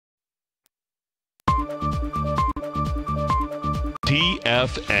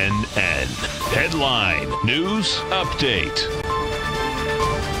TFNN. Headline News Update.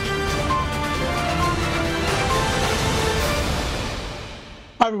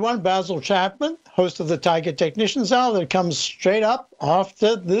 Hi everyone, Basil Chapman, host of the Tiger Technicians Hour that comes straight up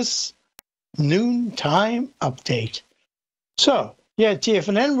after this noontime update. So,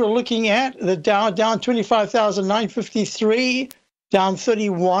 TFNN, we're looking at the Dow down 25,953, down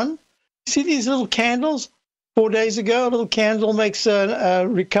 31. See these little candles? 4 days ago, a little candle makes a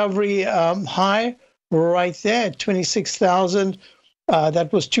recovery high right there at 26,000.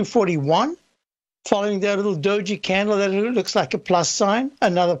 That was 241. Following that little doji candle that looks like a plus sign,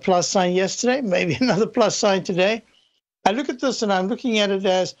 another plus sign yesterday, maybe another plus sign today. I look at this and I'm looking at it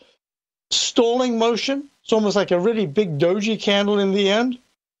as stalling motion. It's almost like a really big doji candle in the end.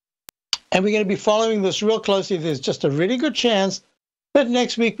 And we're going to be following this real closely. There's just a really good chance that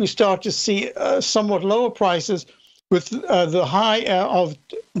next week we start to see somewhat lower prices with the high of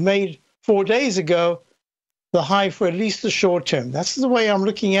made 4 days ago, the high for at least the short term. That's the way I'm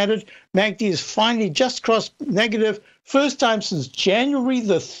looking at it. MACD is finally just crossed negative. First time since January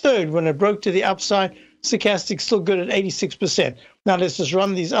the 3rd when it broke to the upside. Stochastic still good at 86%. Now let's just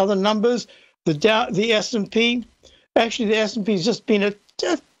run these other numbers. The S&P, actually the S&P has just been a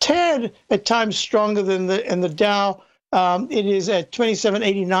tad at times stronger than the Dow. It is at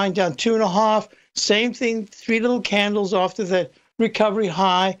 2789, down 2.5. Same thing, three little candles after that recovery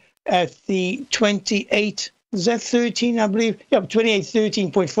high at the 28. Is that 13, I believe? Yeah,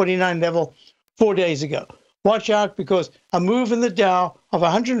 2813.49 level 4 days ago. Watch out because a move in the Dow of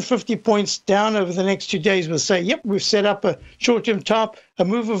 150 points down over the next 2 days will say, yep, we've set up a short-term top. A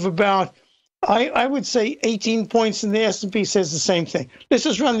move of about, I would say, 18 points in the S&P says the same thing. Let's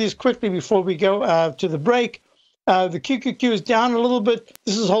just run these quickly before we go to the break. The QQQ is down a little bit.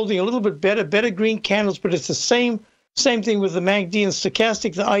 This is holding a little bit better green candles, but it's the same thing with the MACD and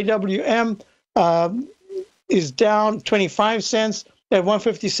Stochastic. The IWM is down 25 cents at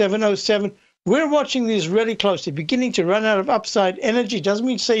 157.07. We're watching these really closely, beginning to run out of upside energy. Doesn't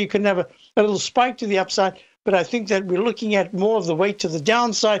mean to say you can have a little spike to the upside, but I think that we're looking at more of the weight to the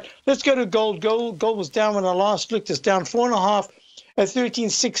downside. Let's go to gold. Gold was down when I last looked. It's down 4.5 at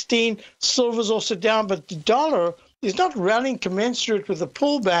 13.16. Silver's also down, but the dollar is not rallying commensurate with the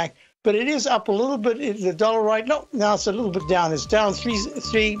pullback, but it is up a little bit. The dollar now it's a little bit down. It's down 3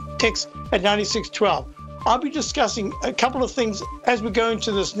 ticks at 96.12. I'll be discussing a couple of things as we go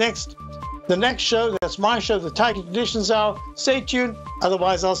into the next show. That's my show, the Tiger Technicians Hour. Stay tuned.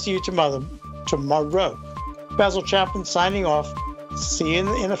 Otherwise, I'll see you tomorrow. Basil Chapman signing off. See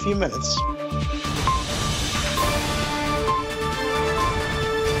you in a few minutes.